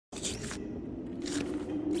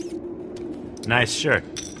Nice shirt.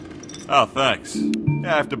 Oh, thanks.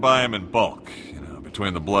 Yeah, I have to buy them in bulk. You know,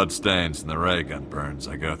 between the blood stains and the ray gun burns,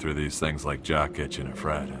 I go through these things like jock itch in a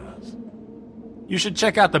frat house. You should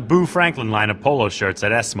check out the Boo Franklin line of polo shirts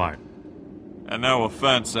at S-Mart. And no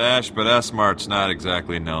offense, Ash, but S-Mart's not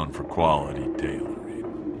exactly known for quality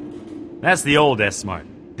tailoring. That's the old S-Mart.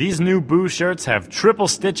 These new Boo shirts have triple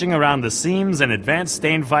stitching around the seams and advanced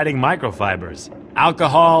stain-fighting microfibers.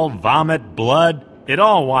 Alcohol, vomit, blood, it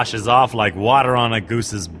all washes off like water on a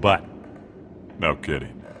goose's butt. No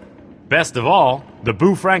kidding. Best of all, the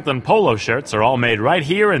Boo Franklin polo shirts are all made right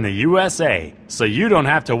here in the USA, so you don't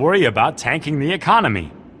have to worry about tanking the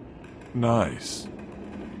economy. Nice.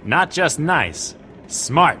 Not just nice,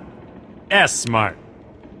 smart. S-Smart.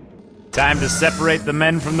 Time to separate the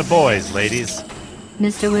men from the boys, ladies.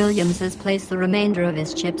 Mr. Williams has placed the remainder of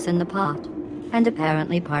his chips in the pot, and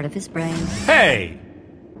apparently part of his brain. Hey!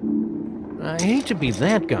 I hate to be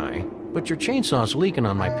that guy, but your chainsaw's leaking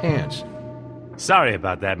on my pants. Sorry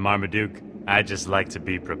about that, Marmaduke. I just like to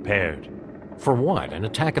be prepared. For what, an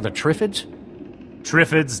attack of the Triffids?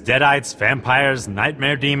 Triffids, Deadites, vampires,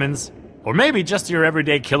 nightmare demons, or maybe just your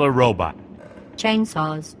everyday killer robot.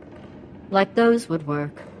 Chainsaws. Like those would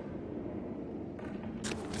work.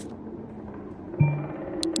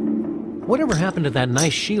 Whatever happened to that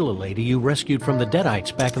nice Sheila lady you rescued from the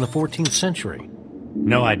Deadites back in the 14th century?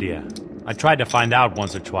 No idea. I tried to find out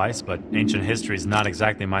once or twice, but ancient history is not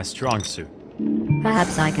exactly my strong suit.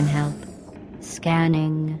 Perhaps I can help.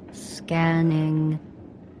 Scanning.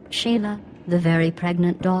 Sheila, the very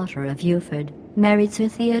pregnant daughter of Euford, married Sir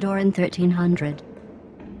Theodore in 1300.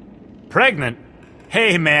 Pregnant?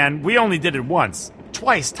 Hey man, we only did it once.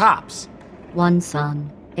 Twice tops. 1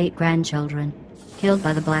 son, 8 grandchildren, killed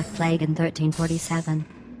by the Black Plague in 1347,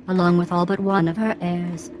 along with all but one of her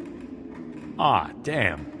heirs. Aw,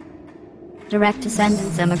 damn. Direct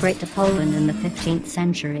descendants emigrate to Poland in the 15th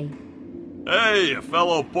century. Hey,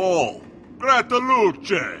 fellow Pole.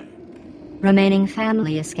 Grataluce. Remaining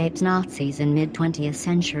family escapes Nazis in mid-20th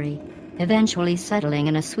century, eventually settling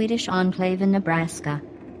in a Swedish enclave in Nebraska.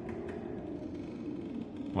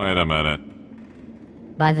 Wait a minute.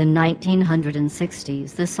 By the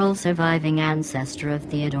 1960s, the sole surviving ancestor of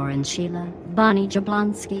Theodore and Sheila, Bonnie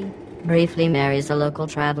Jablonski, briefly marries a local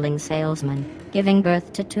traveling salesman, giving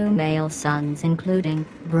birth to 2 male sons, including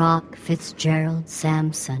Brock Fitzgerald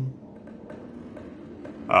Sampson.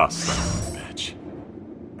 Ah, son of a bitch.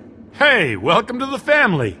 Hey, welcome to the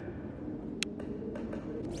family!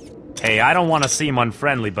 Hey, I don't want to seem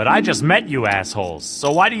unfriendly, but I just met you assholes,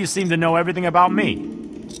 so why do you seem to know everything about me?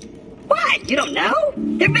 What? You don't know?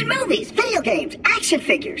 There've been movies, video games, action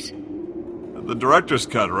figures. The director's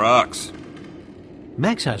cut rocks.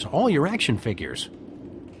 Max has all your action figures.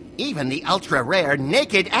 Even the ultra-rare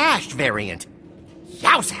Naked Ash variant.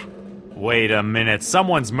 Yowza! Wait a minute,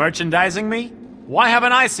 someone's merchandising me? Why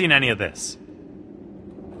haven't I seen any of this?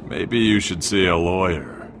 Maybe you should see a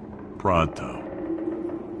lawyer. Pronto.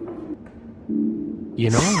 You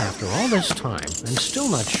know, after all this time, I'm still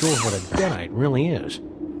not sure what a Deadite really is.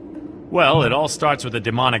 Well, it all starts with a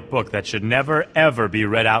demonic book that should never, ever be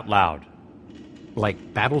read out loud.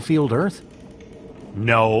 Like Battlefield Earth?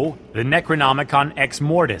 No, the Necronomicon Ex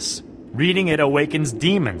Mortis. Reading it awakens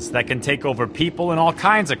demons that can take over people and all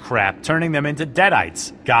kinds of crap, turning them into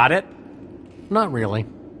Deadites. Got it? Not really.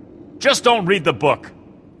 Just don't read the book.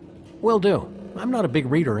 Will do. I'm not a big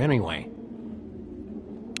reader anyway.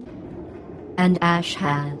 And Ash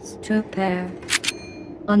has 2 pair.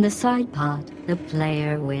 On the side pot, the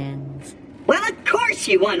player wins. Well, of course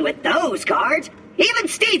you won with those cards. Even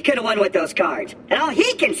Steve could have won with those cards. And all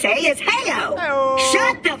he can say is, hey-o! Hey-o.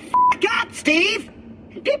 Shut the f*** up, Steve!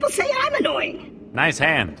 And people say I'm annoying. Nice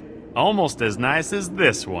hand. Almost as nice as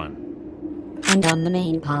this one. And on the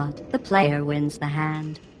main pot, the player wins the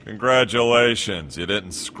hand. Congratulations, you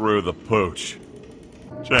didn't screw the pooch.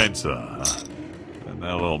 Chainsaw, huh? Isn't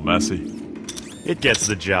that a little messy? It gets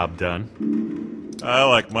the job done. I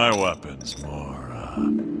like my weapons more,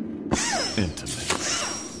 intimate.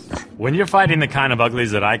 When you're fighting the kind of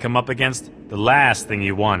uglies that I come up against, the last thing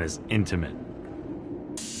you want is intimate.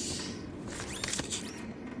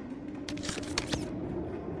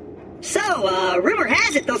 So, rumor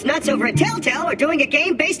has it those nuts over at Telltale are doing a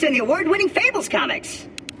game based on the award-winning Fables comics.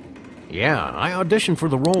 Yeah, I auditioned for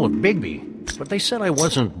the role of Bigby, but they said I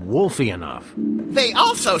wasn't wolfy enough. They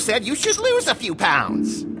also said you should lose a few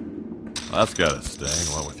pounds. That's gotta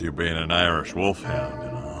sting, what with you being an Irish wolfhound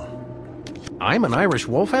and all. I'm an Irish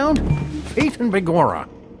wolfhound? Faith and Begorra.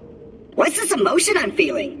 What's this emotion I'm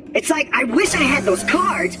feeling? It's like I wish I had those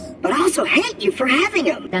cards, but I also hate you for having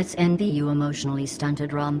them. That's envy, you emotionally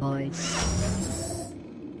stunted rhomboid.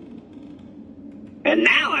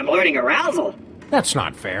 I'm learning arousal. That's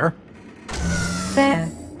not fair.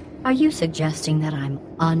 Fair? Are you suggesting that I'm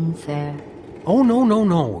unfair? Oh, no, no,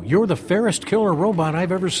 no. You're the fairest killer robot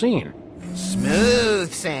I've ever seen.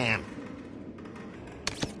 Smooth, Sam.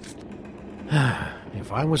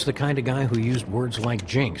 If I was the kind of guy who used words like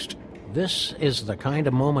jinxed, this is the kind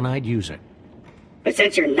of moment I'd use it. But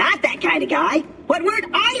since you're not that kind of guy, what word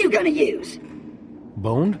are you gonna use?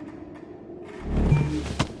 Boned?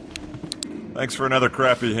 Thanks for another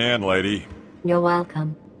crappy hand, lady. You're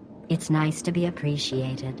welcome. It's nice to be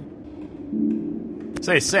appreciated.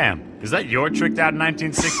 Say, Sam, is that your tricked out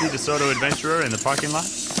 1960 DeSoto Adventurer in the parking lot?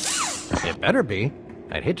 It better be.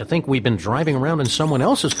 I'd hate to think we've been driving around in someone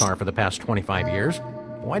else's car for the past 25 years.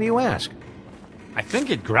 Why do you ask? I think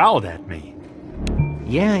it growled at me.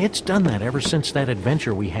 Yeah, it's done that ever since that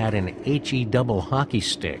adventure we had in HE double hockey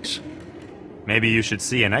sticks. Maybe you should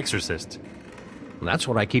see an exorcist. That's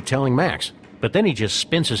what I keep telling Max. But then he just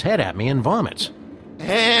spins his head at me and vomits.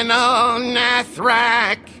 Enonathrak!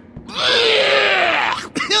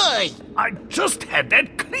 I just had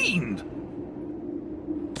that cleaned.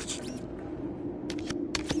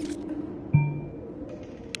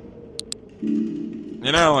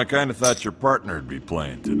 You know, I kind of thought your partner'd be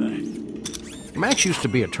playing tonight. Max used to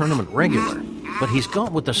be a tournament regular, but he's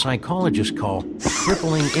got what the psychologists call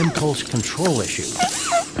crippling impulse control issues.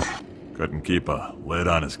 Couldn't keep a lid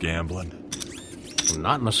on his gambling.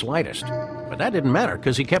 Not in the slightest. But that didn't matter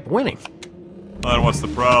because he kept winning. Then what's the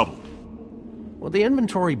problem? Well, the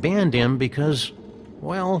inventory banned him because,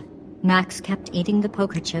 well... Max kept eating the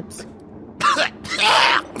poker chips.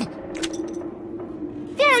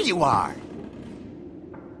 There you are.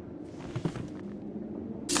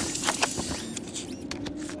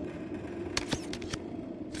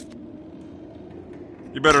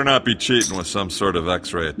 You better not be cheating with some sort of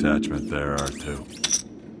X-ray attachment there, R2.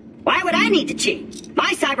 Why would I need to cheat?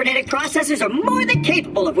 My cybernetic processors are more than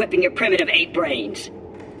capable of whipping your primitive ape brains.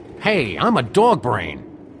 Hey, I'm a dog brain.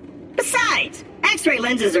 Besides, X-ray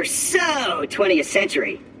lenses are so 20th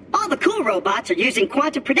century. All the cool robots are using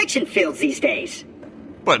quantum prediction fields these days.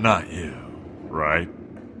 But not you, right?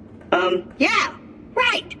 Yeah,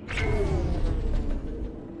 right.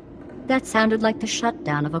 That sounded like the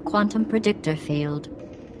shutdown of a quantum predictor field.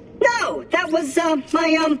 No, that was,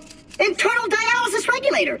 my, internal dialysis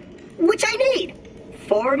regulator, which I need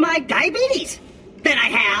for my diabetes that I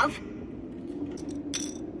have.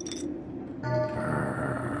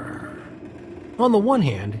 On the one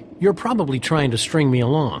hand, you're probably trying to string me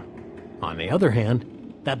along. On the other hand,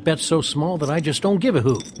 that bet's so small that I just don't give a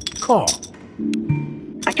hoot. Call.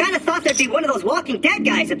 I kind of thought there'd be one of those Walking Dead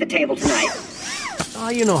guys at the table tonight. Oh,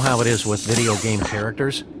 you know how it is with video game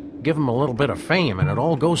characters. Give them a little bit of fame and it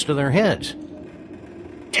all goes to their heads.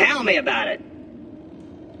 Tell me about it.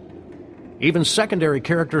 Even secondary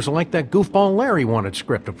characters like that goofball Larry wanted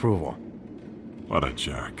script approval. What a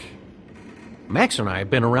jerk. Max and I have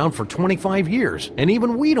been around for 25 years, and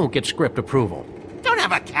even we don't get script approval. Don't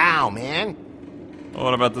have a cow, man. Well,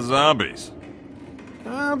 what about the zombies?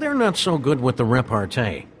 They're not so good with the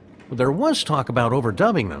repartee. There was talk about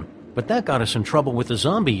overdubbing them, but that got us in trouble with the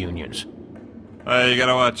zombie unions. Hey, you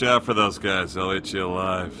gotta watch out for those guys. They'll eat you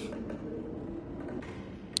alive.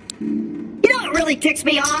 You know what really ticks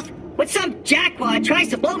me off? When some jackwad tries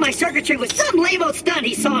to blow my circuitry with some lame-o stunt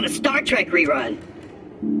he saw in a Star Trek rerun.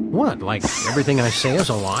 What, like everything I say is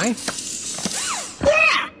a lie?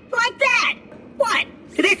 Yeah, like that. What?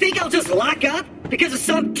 Do they think I'll just lock up because of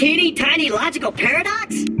some teeny tiny logical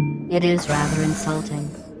paradox? It is rather insulting.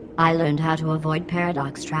 I learned how to avoid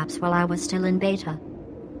paradox traps while I was still in beta.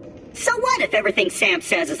 So what if everything Sam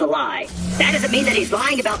says is a lie? That doesn't mean that he's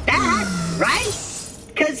lying about that, right?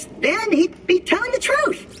 Because then he'd be telling the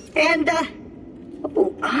truth. And,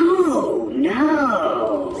 oh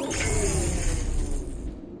no.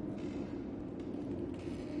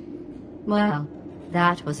 Well,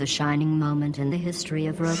 that was a shining moment in the history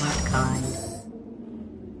of robotkind.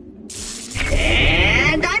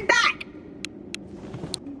 And I'm back!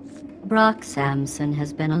 Brock Samson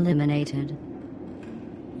has been eliminated.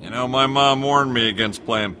 You know, my mom warned me against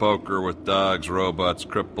playing poker with dogs, robots,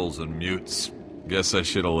 cripples, and mutes. Guess I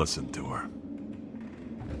should have listened to her.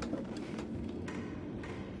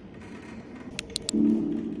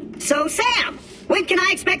 So, Sam, when can I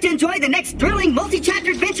expect to enjoy the next thrilling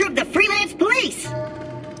multi-chapter adventure of the Freelance Police?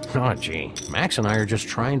 Oh, gee. Max and I are just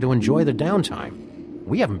trying to enjoy the downtime.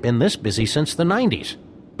 We haven't been this busy since the 90s.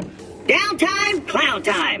 Downtime, clown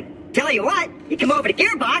time. Tell you what, you come over to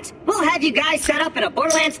Gearbox, we'll have you guys set up in a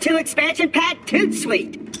Borderlands 2 expansion pack toot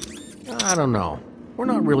suite. I don't know. We're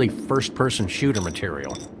not really first-person shooter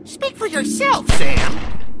material. Speak for yourself, Sam.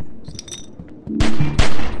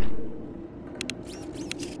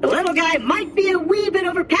 little guy might be a wee bit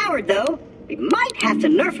overpowered, though. We might have to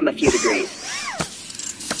nerf him a few degrees.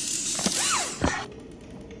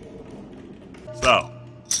 So,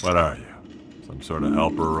 what are you? Some sort of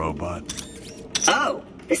helper robot? Oh,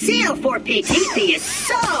 the CL4PTC is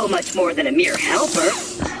so much more than a mere helper.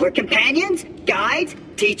 We're companions, guides,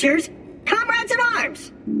 teachers, comrades in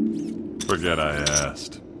arms. Forget I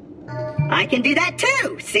asked. I can do that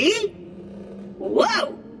too, see?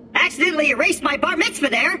 Whoa! Accidentally erased my bar mitzvah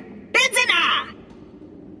there. Benzina!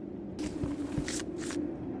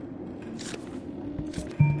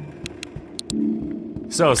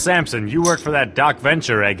 So, Samson, you work for that Doc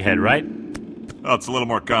Venture egghead, right? Well, it's a little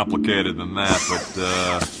more complicated than that, but,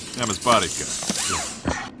 I'm his bodyguard.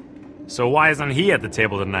 So why isn't he at the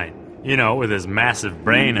table tonight? You know, with his massive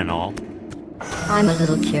brain and all. I'm a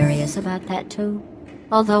little curious about that too.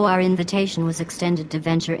 Although our invitation was extended to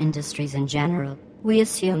Venture Industries in general, we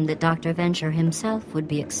assumed that Dr. Venture himself would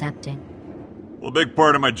be accepting. Well, a big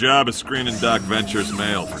part of my job is screening Doc Venture's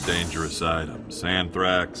mail for dangerous items.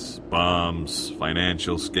 Anthrax, bombs,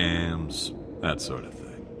 financial scams, that sort of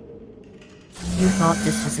thing. You thought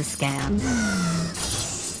this was a scam?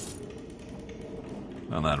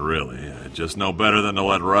 Well, not really. I just know better than to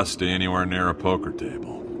let Rusty anywhere near a poker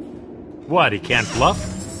table. What, he can't bluff?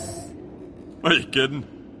 Are you kidding?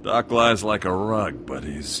 Doc lies like a rug, but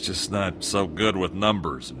he's just not so good with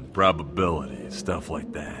numbers and probability, stuff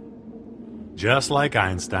like that. Just like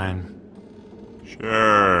Einstein.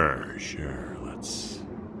 Sure. Let's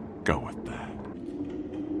go with that.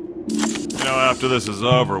 You know, after this is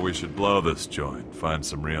over, we should blow this joint, find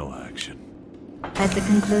some real action. At the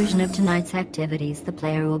conclusion of tonight's activities, the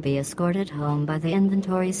player will be escorted home by the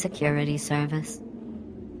Inventory Security Service.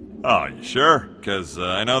 Oh, you sure? Because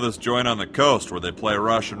I know this joint on the coast where they play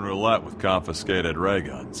Russian roulette with confiscated ray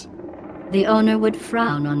guns. The owner would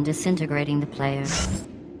frown on disintegrating the player.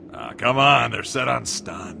 Ah, come on, they're set on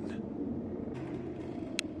stun.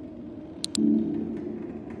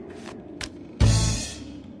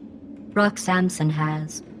 Brock Samson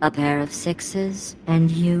has a pair of sixes,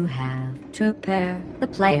 and you have two pair. The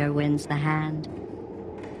player wins the hand.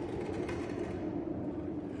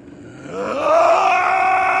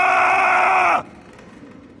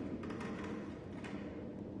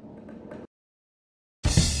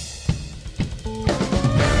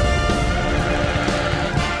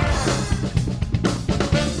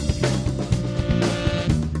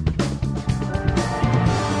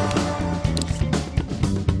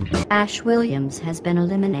 Ash Williams has been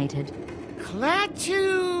eliminated.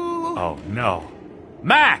 Klaatu! Oh, no.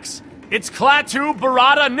 Max! It's Klaatu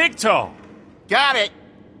Barada Nikto! Got it!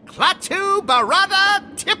 Klaatu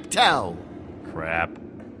Barada Tiptoe! Crap.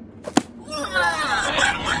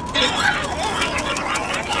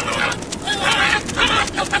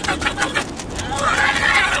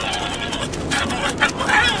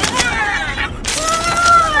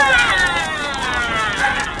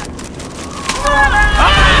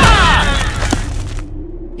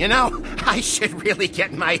 You know, I should really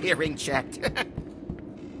get my hearing checked.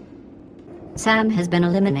 Sam has been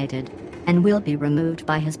eliminated and will be removed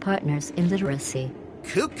by his partner's illiteracy.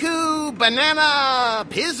 Cuckoo Banana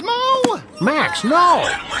Pismo? Max, no!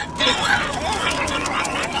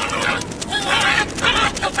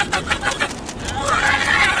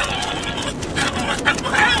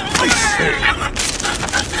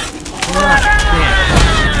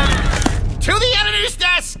 To the editor's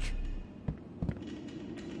desk!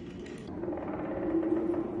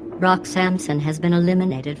 Brock Samson has been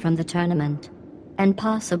eliminated from the tournament, and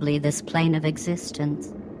possibly this plane of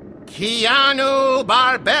existence. Keanu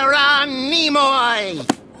Barbera Nimoy!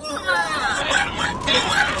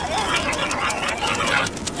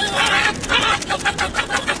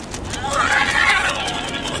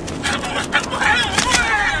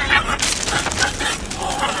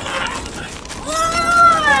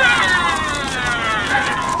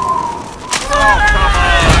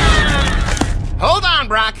 Hold on,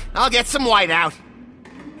 Brock. I'll get some white out.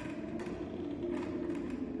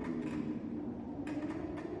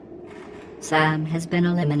 Sam has been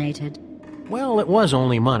eliminated. Well, it was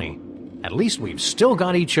only money. At least we've still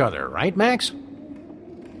got each other, right, Max?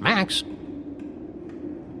 Max?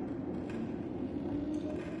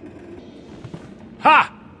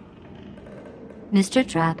 Ha! Mr.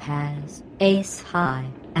 Trapp has ace high,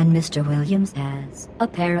 and Mr. Williams has a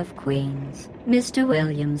pair of queens. Mr.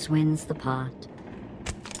 Williams wins the pot.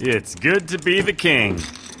 It's good to be the king.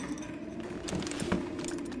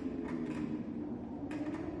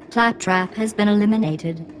 Claptrap has been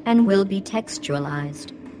eliminated and will be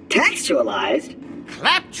textualized. Textualized?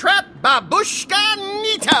 Claptrap Babushka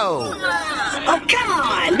Nito! Oh, come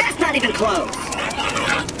on! That's not even close!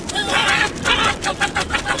 I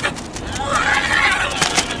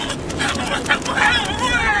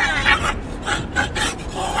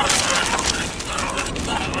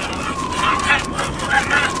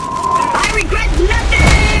regret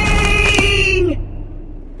nothing!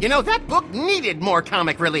 You know, that book needed more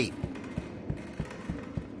comic relief.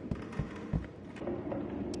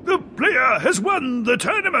 The player has won the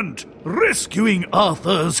tournament, rescuing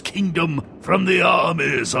Arthur's kingdom from the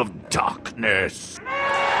armies of darkness.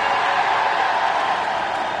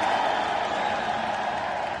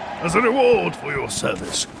 As a reward for your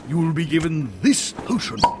service, you will be given this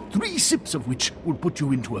potion, 3 sips of which will put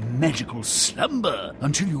you into a magical slumber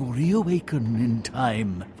until you reawaken in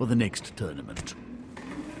time for the next tournament.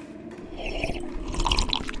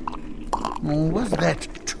 Or was that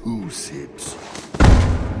 2 sips?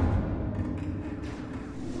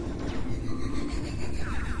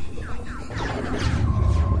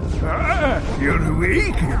 Ah, you're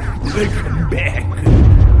awake? Welcome back.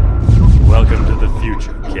 Welcome to the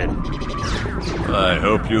future, kid. I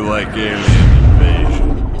hope you like alien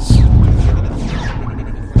invasions.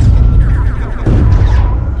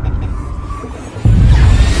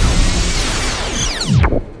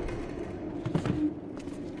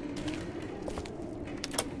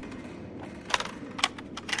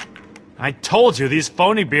 I told you these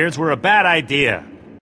phony beards were a bad idea.